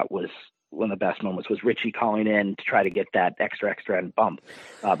I thought was one of the best moments was Richie calling in to try to get that extra and bump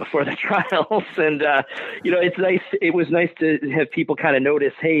before the trials. And, it's nice. It was nice to have people kind of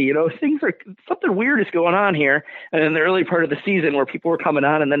notice, hey, something weird is going on here. And in the early part of the season where people were coming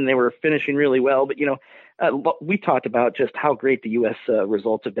on and then they were finishing really well. But, we talked about just how great the U.S.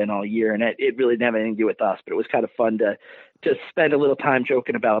 Results have been all year, and it really didn't have anything to do with us, but it was kind of fun to spend a little time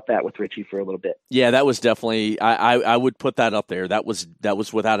joking about that with Richie for a little bit. Yeah, that was definitely, I would put that up there. That was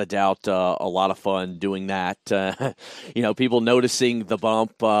without a doubt a lot of fun doing that. People noticing the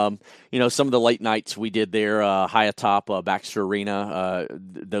bump. Some of the late nights we did there high atop Baxter Arena,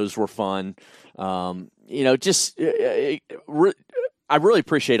 those were fun. I really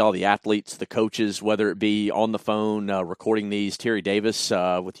appreciate all the athletes, the coaches, whether it be on the phone recording these. Terry Davis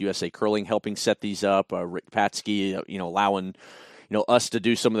with USA Curling helping set these up. Rick Patsky, allowing us to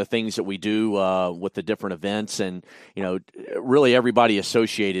do some of the things that we do with the different events, and really everybody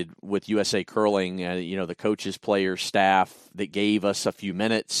associated with USA Curling. The coaches, players, staff that gave us a few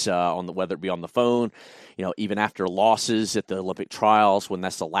minutes whether it be on the phone. Even after losses at the Olympic trials, when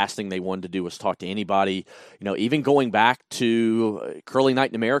that's the last thing they wanted to do was talk to anybody, even going back to Curling Night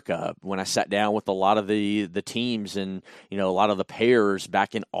in America, when I sat down with a lot of the teams and, a lot of the pairs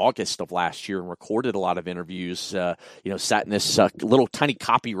back in August of last year and recorded a lot of interviews, sat in this little tiny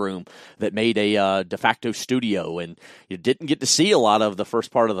copy room that made a de facto studio. And you didn't get to see a lot of the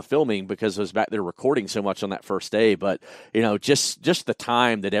first part of the filming because I was back there recording so much on that first day. But, just the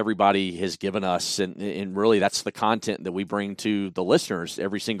time that everybody has given us and really that's the content that we bring to the listeners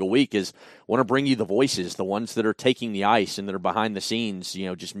every single week is want to bring you the voices, the ones that are taking the ice and that are behind the scenes,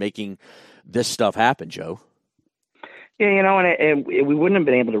 just making this stuff happen, Joe. Yeah, and we wouldn't have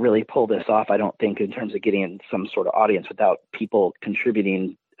been able to really pull this off, I don't think, in terms of getting some sort of audience without people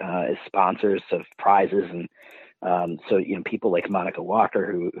contributing as sponsors of prizes. And so, people like Monica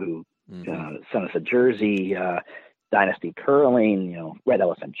Walker, who sent us a jersey, Dynasty Curling, Red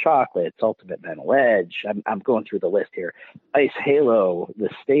Elephant Chocolates, Ultimate Mental Edge. I'm going through the list here. Ice Halo, The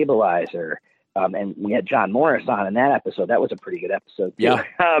Stabilizer, and we had John Morris on in that episode. That was a pretty good episode, too. Yeah.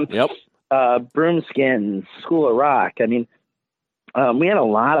 Yep. Broomskins, School of Rock. I mean, we had a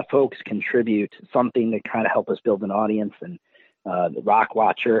lot of folks contribute something to kind of help us build an audience, and the Rock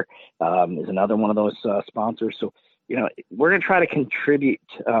Watcher is another one of those sponsors. So, we're going to try to contribute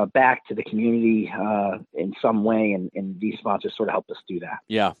back to the community in some way, and these sponsors sort of help us do that.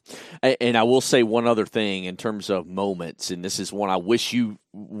 Yeah. And I will say one other thing in terms of moments, and this is one I wish you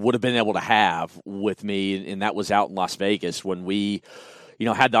would have been able to have with me, and that was out in Las Vegas when we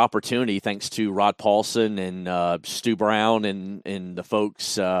had the opportunity, thanks to Rod Paulson and Stu Brown and the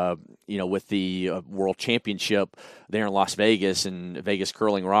folks, with the World Championship there in Las Vegas and Vegas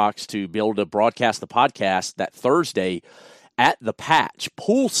Curling Rocks, to be able to broadcast the podcast that Thursday at the Patch,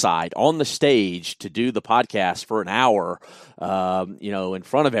 poolside on the stage, to do the podcast for an hour, in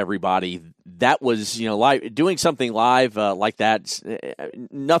front of everybody. That was, live, doing something live like that.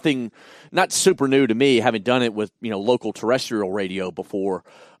 Not super new to me, having done it with, local terrestrial radio before.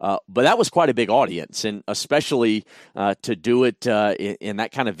 But that was quite a big audience, and especially to do it in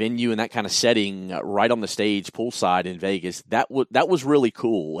that kind of venue and that kind of setting, right on the stage, poolside in Vegas. That was really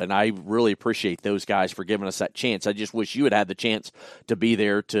cool, and I really appreciate those guys for giving us that chance. I just wish you had the chance to be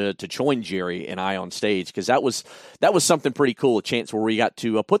there to join Jerry and I on stage, because that was something pretty cool, a chance where we got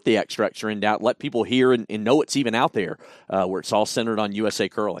to put the extra in down, let people hear and know it's even out there, where it's all centered on USA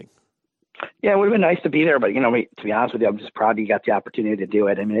Curling. Yeah, it would have been nice to be there, but, to be honest with you, I'm just proud you got the opportunity to do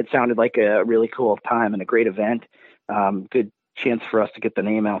it. I mean, it sounded like a really cool time and a great event. Good chance for us to get the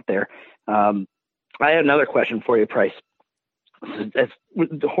name out there. I had another question for you, Price. It's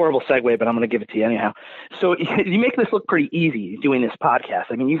a horrible segue, but I'm going to give it to you anyhow. So you make this look pretty easy doing this podcast.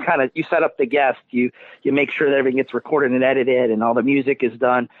 I mean, you set up the guest, you make sure that everything gets recorded and edited and all the music is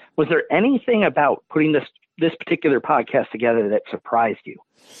done. Was there anything about putting this particular podcast together that surprised you?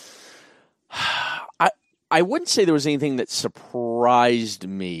 I wouldn't say there was anything that surprised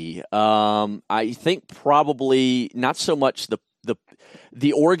me. I think probably not so much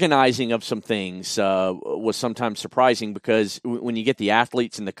the organizing of some things was sometimes surprising, because when you get the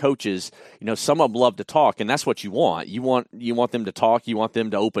athletes and the coaches, some of them love to talk, and that's what you want. You want them to talk. You want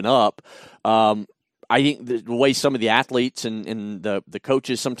them to open up. I think the way some of the athletes and the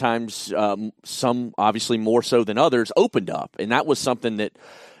coaches sometimes, some obviously more so than others, opened up, and that was something that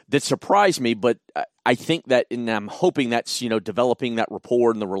that surprised me, but I think that, and I'm hoping that's, developing that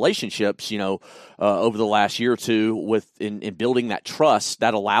rapport and the relationships, over the last year or two in building that trust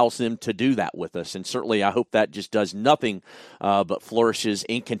that allows them to do that with us. And certainly I hope that just does nothing but flourishes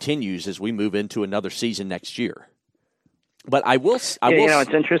and continues as we move into another season next year. But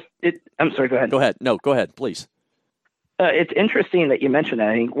it's interesting. I'm sorry, go ahead. Go ahead. No, go ahead, please. It's interesting that you mentioned that.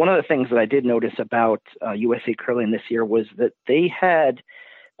 I think one of the things that I did notice about USA Curling this year was that they had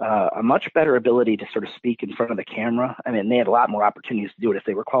a much better ability to sort of speak in front of the camera. I mean, they had a lot more opportunities to do it if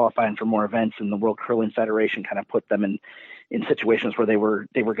they were qualifying for more events, and the World Curling Federation kind of put them in situations where they were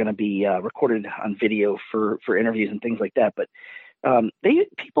going to be recorded on video for interviews and things like that. But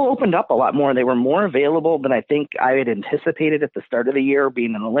people opened up a lot more. They were more available than I think I had anticipated at the start of the year,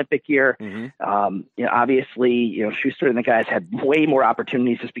 being an Olympic year. Mm-hmm. Obviously, Schuster and the guys had way more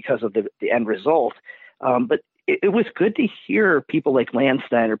opportunities just because of the end result. But it was good to hear people like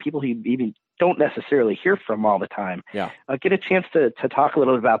Landstein, or people who you even don't necessarily hear from all the time, get a chance to talk a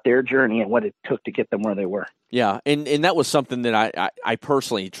little bit about their journey and what it took to get them where they were. Yeah, and that was something that I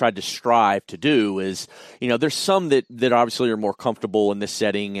personally tried to strive to do is, there's some that obviously are more comfortable in this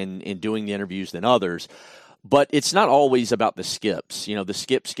setting and doing the interviews than others. But it's not always about the skips. The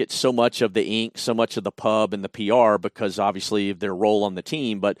skips get so much of the ink, so much of the pub and the PR because obviously of their role on the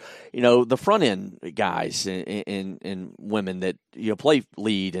team. But, the front end guys and women that, play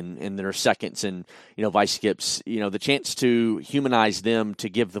lead and that are seconds and, vice skips, the chance to humanize them, to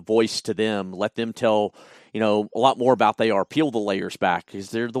give the voice to them, let them tell, a lot more about they are, peel the layers back because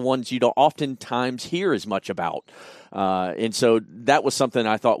they're the ones you don't oftentimes hear as much about. And so that was something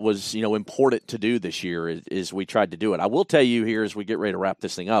I thought was, important to do this year is we tried to do it. I will tell you here as we get ready to wrap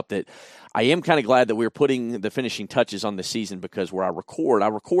this thing up that I am kind of glad that we're putting the finishing touches on the season because where I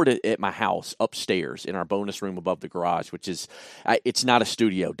record it at my house upstairs in our bonus room above the garage, which is, it's not a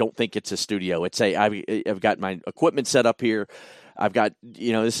studio. Don't think it's a studio. I've got my equipment set up here. I've got,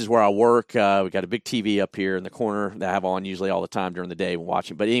 this is where I work. We've got a big TV up here in the corner that I have on usually all the time during the day when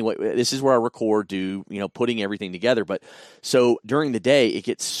watching. But anyway, this is where I record, putting everything together. But so during the day, it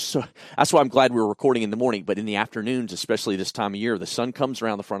gets so, that's why I'm glad we were recording in the morning. But in the afternoons, especially this time of year, the sun comes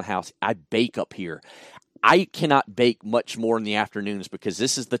around the front of the house. I bake up here. I cannot bake much more in the afternoons because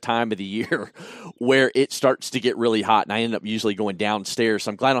this is the time of the year where it starts to get really hot, and I end up usually going downstairs. So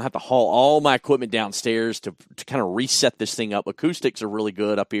I'm glad I don't have to haul all my equipment downstairs to kind of reset this thing up. Acoustics are really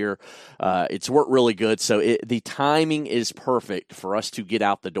good up here. It's worked really good. So the timing is perfect for us to get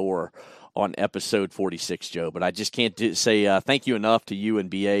out the door on episode 46, Joe. But I just can't say thank you enough to you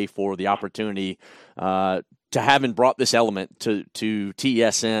and BA for the opportunity to having brought this element to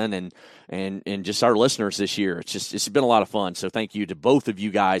TSN and just our listeners this year. It's been a lot of fun. So thank you to both of you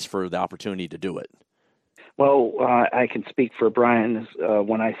guys for the opportunity to do it. Well, I can speak for Brian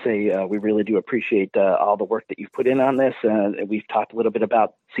when I say we really do appreciate all the work that you've put in on this. We've talked a little bit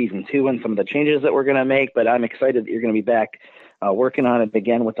about season 2 and some of the changes that we're going to make, but I'm excited that you're going to be back working on it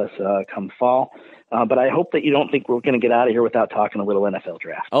again with us come fall. But I hope that you don't think we're going to get out of here without talking a little NFL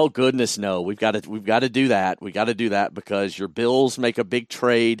draft. Oh goodness, no! We've got to do that. We got to do that because your Bills make a big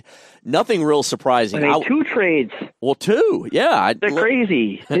trade. Nothing real surprising. They made 2 trades. Well, 2, yeah. They're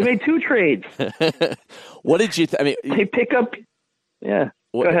crazy. They made 2 trades. What did you? They pick up. Yeah.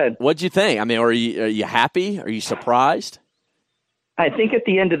 Go ahead. What'd you think? I mean, are you happy? Are you surprised? I think at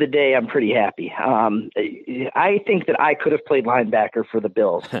the end of the day, I'm pretty happy. I think that I could have played linebacker for the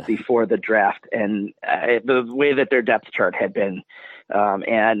Bills before the draft, and the way that their depth chart had been,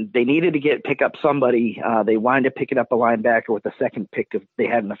 and they needed to pick up somebody. They wind up picking up a linebacker with the second pick they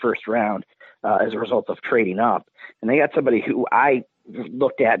had in the first round as a result of trading up, and they got somebody who I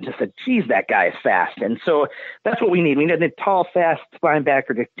looked at and just said, geez, that guy is fast. And so that's what we need. We need a tall, fast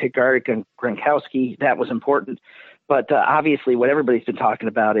linebacker to guard Gronkowski. That was important. But obviously, what everybody's been talking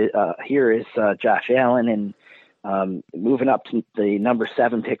about here is Josh Allen and moving up to the number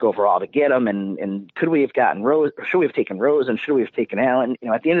 7 pick overall to get him. And could we have gotten Rose? Or should we have taken Rose? And should we have taken Allen?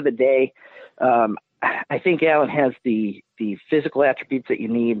 At the end of the day, I think Allen has the physical attributes that you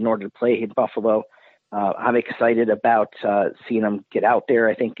need in order to play in Buffalo. I'm excited about seeing him get out there.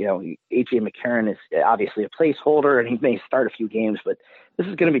 I think A.J. McCarron is obviously a placeholder, and he may start a few games, but this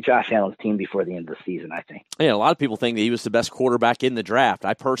is going to be Josh Allen's team before the end of the season, I think. Yeah, a lot of people think that he was the best quarterback in the draft.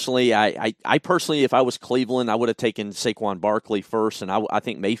 I personally, if I was Cleveland, I would have taken Saquon Barkley first, and I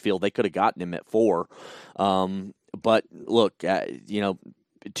think Mayfield, they could have gotten him at 4. But look, to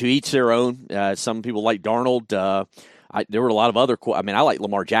each their own. Some people like Darnold. there were a lot of other. I mean, I like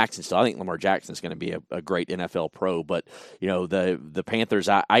Lamar Jackson still. I think Lamar Jackson is going to be a great NFL pro. But the Panthers,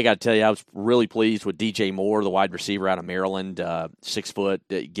 I got to tell you, I was really pleased with DJ Moore, the wide receiver out of Maryland, 6 foot.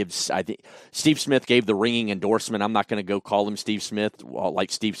 I think Steve Smith gave the ringing endorsement. I'm not going to go call him Steve Smith.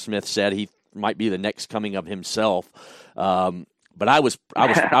 Like Steve Smith said, he might be the next coming of himself. But I was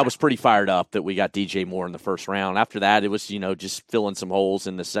pretty fired up that we got DJ Moore in the first round. After that, it was just filling some holes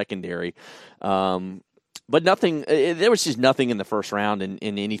in the secondary. But nothing. There was just nothing in the first round in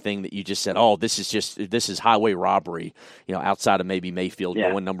anything that you just said, oh, this is highway robbery. Outside of maybe Mayfield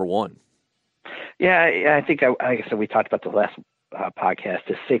going number one. Yeah, I think like I said, we talked about the last podcast.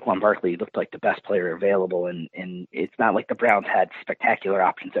 Is Saquon Barkley looked like the best player available, and it's not like the Browns had spectacular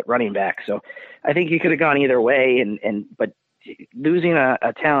options at running back. So I think you could have gone either way, but losing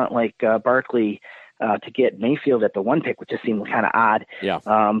a talent like Barkley to get Mayfield at the 1 pick, which just seemed kind of odd. Yeah.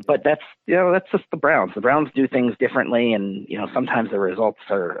 But that's just the Browns. The Browns do things differently, and sometimes the results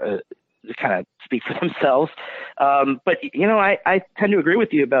are kind of speak for themselves. But I tend to agree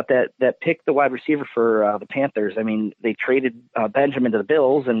with you about that pick, the wide receiver for the Panthers. I mean, they traded Benjamin to the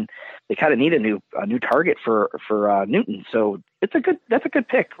Bills, and they kind of need a new target for Newton. So that's a good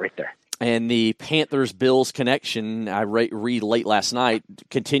pick right there. And the Panthers-Bills connection, I read late last night,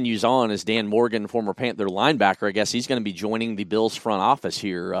 continues on as Dan Morgan, former Panther linebacker. I guess he's going to be joining the Bills front office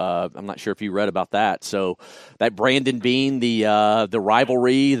here. I'm not sure if you read about that. So that Brandon Beane, the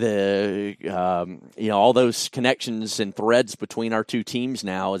rivalry, all those connections and threads between our two teams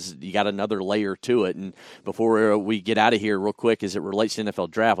now, is you got another layer to it. And before we get out of here real quick, as it relates to NFL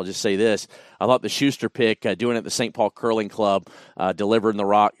draft, I'll just say this. I thought the Schuster pick, doing it at the St. Paul Curling Club, delivering the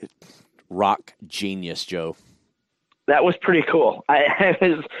rock genius, Joe. That was pretty cool.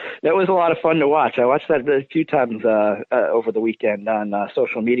 That was a lot of fun to watch. I watched that a few times over the weekend on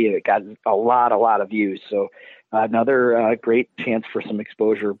social media. It got a lot of views. So another great chance for some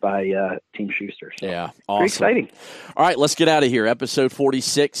exposure by Team Schuster. So, yeah, awesome. Very exciting. All right, let's get out of here. Episode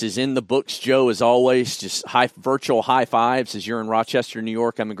 46 is in the books, Joe, as always. Just virtual high fives as you're in Rochester, New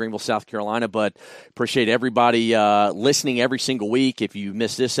York. I'm in Greenville, South Carolina, but appreciate everybody listening every single week. If you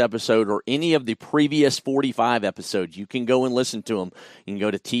missed this episode or any of the previous 45 episodes, you can go and listen to them. You can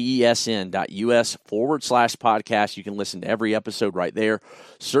go to tesn.us/podcast. You can listen to every episode right there.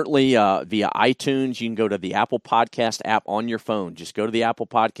 Certainly via iTunes, you can go to the Apple Podcast app on your phone. Just go to the Apple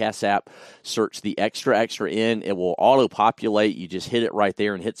Podcast app, search the Extra in. It will auto-populate. You just hit it right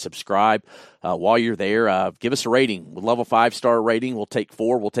there and hit subscribe. While you're there, give us a rating. We'd love a 5-star rating. We'll take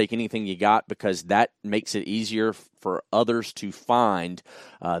 4. We'll take anything you got, because that makes it easier for others to find.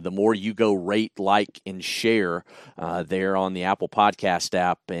 The more you go rate, like, and share there on the Apple Podcast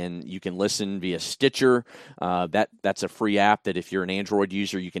app. And you can listen via Stitcher. That's a free app that if you're an Android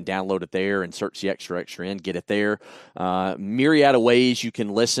user, you can download it there and search the Extra in, get it there. Myriad of ways you can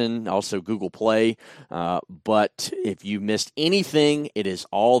listen, also Google Play. But if you missed anything, it is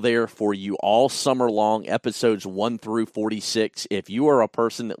all there for you all summer long, episodes 1 through 46. If you are a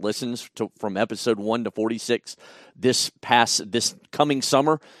person that listens from episode 1 to 46 this coming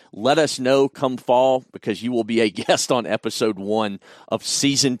summer, let us know come fall, because you will be a guest on episode 1 of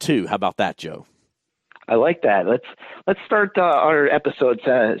season 2. How about that, Joe? I like that. Let's start our episodes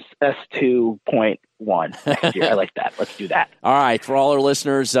as S2.1 next year. I like that. Let's do that. All right. For all our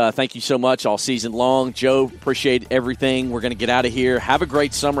listeners, thank you so much all season long. Joe, appreciate everything. We're going to get out of here. Have a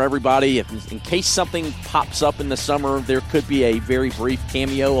great summer, everybody. In case something pops up in the summer, there could be a very brief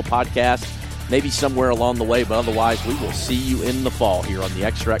cameo, a podcast, maybe somewhere along the way. But otherwise, we will see you in the fall here on the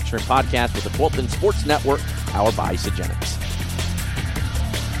Extra podcast with the 12th and Sports Network, powered by Isagenix.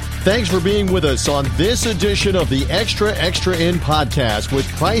 Thanks for being with us on this edition of the Extra In podcast with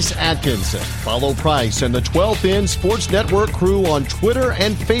Price Atkinson. Follow Price and the 12th In Sports Network crew on Twitter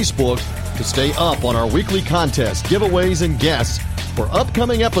and Facebook to stay up on our weekly contests, giveaways, and guests for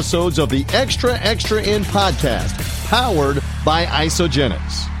upcoming episodes of the Extra In podcast, powered by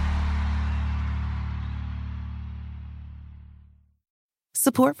Isagenix.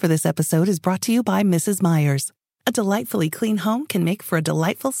 Support for this episode is brought to you by Mrs. Myers. A delightfully clean home can make for a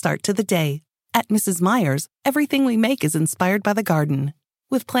delightful start to the day. At Mrs. Myers, everything we make is inspired by the garden.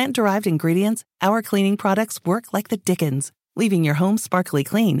 With plant-derived ingredients, our cleaning products work like the dickens, leaving your home sparkly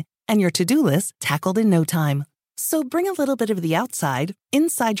clean and your to-do list tackled in no time. So bring a little bit of the outside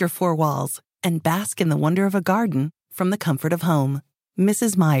inside your 4 walls and bask in the wonder of a garden from the comfort of home.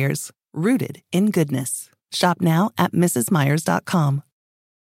 Mrs. Myers, rooted in goodness. Shop now at mrsmyers.com.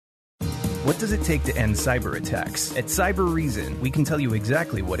 What does it take to end cyber attacks? At Cyber Reason, we can tell you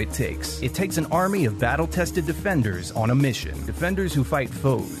exactly what it takes. It takes an army of battle-tested defenders on a mission. Defenders who fight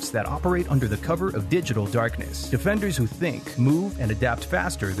foes that operate under the cover of digital darkness. Defenders who think, move, and adapt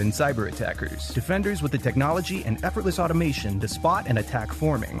faster than cyber attackers. Defenders with the technology and effortless automation to spot an attack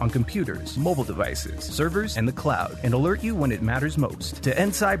forming on computers, mobile devices, servers, and the cloud, and alert you when it matters most. To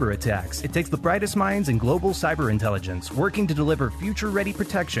end cyber attacks, it takes the brightest minds in global cyber intelligence working to deliver future-ready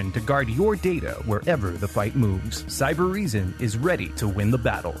protection to guard your data wherever the fight moves. Cyber Reason is ready to win the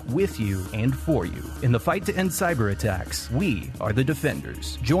battle, with you and for you. In the fight to end cyber attacks, we are the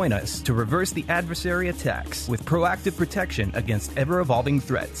defenders. Join us to reverse the adversary attacks with proactive protection against ever-evolving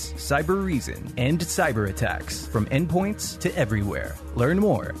threats. Cyber Reason. End cyber attacks from endpoints to everywhere. Learn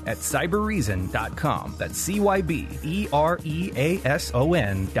more at cyberreason.com. That's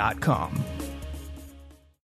CYBEREASON.com.